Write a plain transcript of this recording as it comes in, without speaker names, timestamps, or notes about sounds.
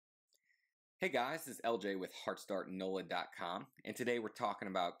Hey guys, this is LJ with HEARTSTART and today we're talking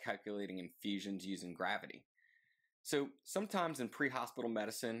about calculating infusions using gravity. So sometimes in pre-hospital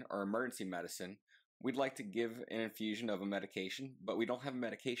medicine or emergency medicine, we'd like to give an infusion of a medication, but we don't have a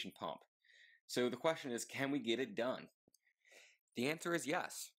medication pump. So the question is, can we get it done? The answer is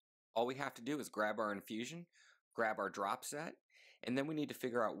yes. All we have to do is grab our infusion, grab our drop set, and then we need to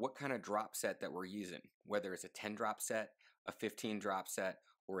figure out what kind of drop set that we're using, whether it's a 10 drop set, a 15 drop set,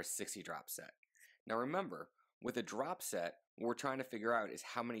 or a 60 drop set. Now remember, with a drop set, what we're trying to figure out is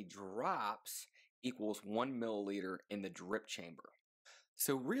how many drops equals 1 milliliter in the drip chamber.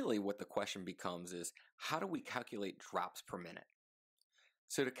 So really what the question becomes is, how do we calculate drops per minute?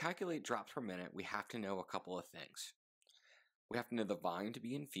 So to calculate drops per minute, we have to know a couple of things. We have to know the volume to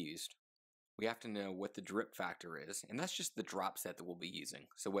be infused. We have to know what the drip factor is, and that's just the drop set that we'll be using.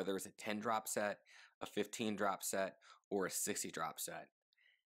 So whether it's a 10 drop set, a 15 drop set, or a 60 drop set.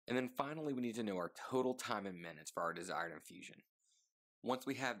 And then finally, we need to know our total time in minutes for our desired infusion. Once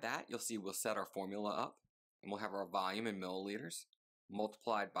we have that, you'll see we'll set our formula up, and we'll have our volume in milliliters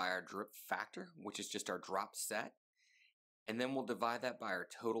multiplied by our drip factor, which is just our drop set, and then we'll divide that by our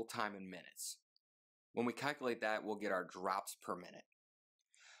total time in minutes. When we calculate that, we'll get our drops per minute.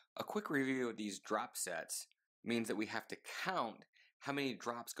 A quick review of these drop sets means that we have to count how many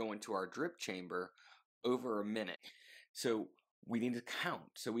drops go into our drip chamber over a minute. So we need to count.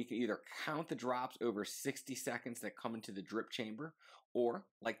 So we can either count the drops over 60 seconds that come into the drip chamber, or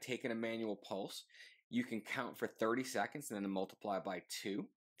like taking a manual pulse, you can count for 30 seconds and then multiply by 2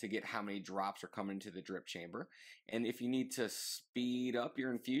 to get how many drops are coming into the drip chamber. And if you need to speed up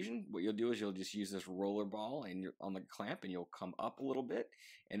your infusion, what you'll do is you'll just use this roller ball and you're on the clamp and you'll come up a little bit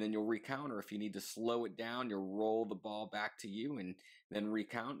and then you'll recount, or if you need to slow it down, you'll roll the ball back to you and then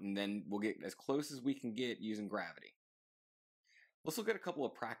recount, and then we'll get as close as we can get using gravity. Let's look at a couple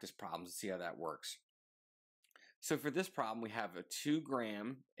of practice problems to see how that works. So for this problem, we have a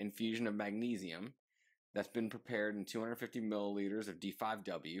 2-gram infusion of magnesium that's been prepared in 250 milliliters of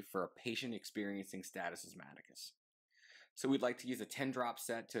D5W for a patient experiencing status asthmaticus. So we'd like to use a 10 drop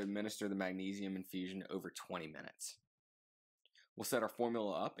set to administer the magnesium infusion over 20 minutes. We'll set our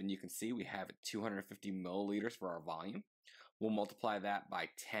formula up, and you can see we have 250 milliliters for our volume. We'll multiply that by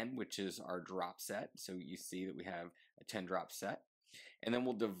 10, which is our drop set. So you see that we have a 10 drop set. And then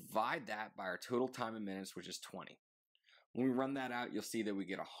we'll divide that by our total time in minutes, which is 20. When we run that out, you'll see that we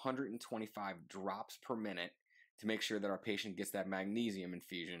get 125 drops per minute to make sure that our patient gets that magnesium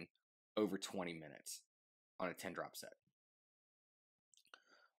infusion over 20 minutes on a 10 drop set.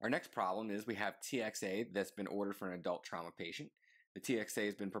 Our next problem is we have TXA that's been ordered for an adult trauma patient. The TXA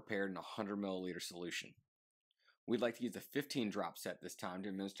has been prepared in a 100 milliliter solution. We'd like to use a 15 drop set this time to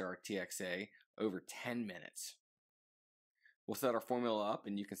administer our TXA over 10 minutes. We'll set our formula up,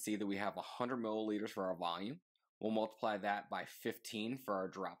 and you can see that we have 100 milliliters for our volume. We'll multiply that by 15 for our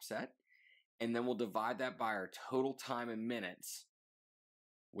drop set, and then we'll divide that by our total time in minutes,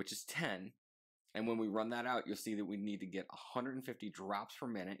 which is 10. And when we run that out, you'll see that we need to get 150 drops per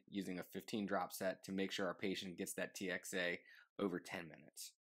minute using a 15 drop set to make sure our patient gets that TXA over 10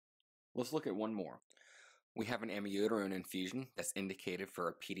 minutes. Let's look at one more. We have an amiodarone infusion that's indicated for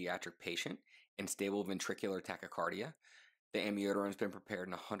a pediatric patient in stable ventricular tachycardia. The amiodarone has been prepared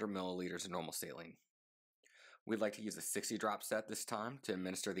in 100 milliliters of normal saline. We'd like to use a 60 drop set this time to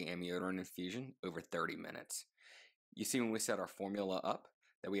administer the amiodarone infusion over 30 minutes. You see when we set our formula up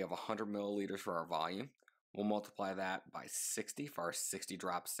that we have 100 milliliters for our volume. We'll multiply that by 60 for our 60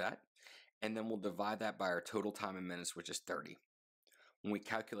 drop set, and then we'll divide that by our total time in minutes, which is 30. When we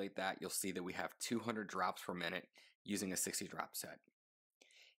calculate that, you'll see that we have 200 drops per minute using a 60 drop set.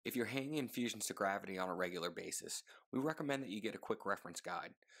 If you're hanging infusions to gravity on a regular basis, we recommend that you get a quick reference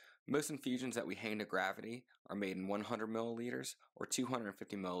guide. Most infusions that we hang to gravity are made in 100 milliliters or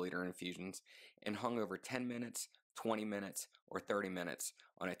 250 milliliter infusions and hung over 10 minutes, 20 minutes, or 30 minutes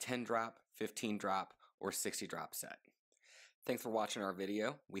on a 10 drop, 15 drop, or 60 drop set. Thanks for watching our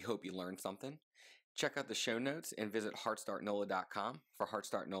video. We hope you learned something. Check out the show notes and visit HEARTSTARTNOLA.com for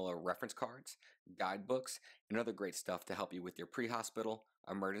HEARTSTART NOLA reference cards, guidebooks, and other great stuff to help you with your pre-hospital,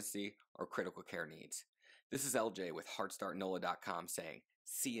 emergency, or critical care needs. This is LJ with HEARTSTARTNOLA.com saying,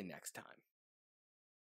 see you next time.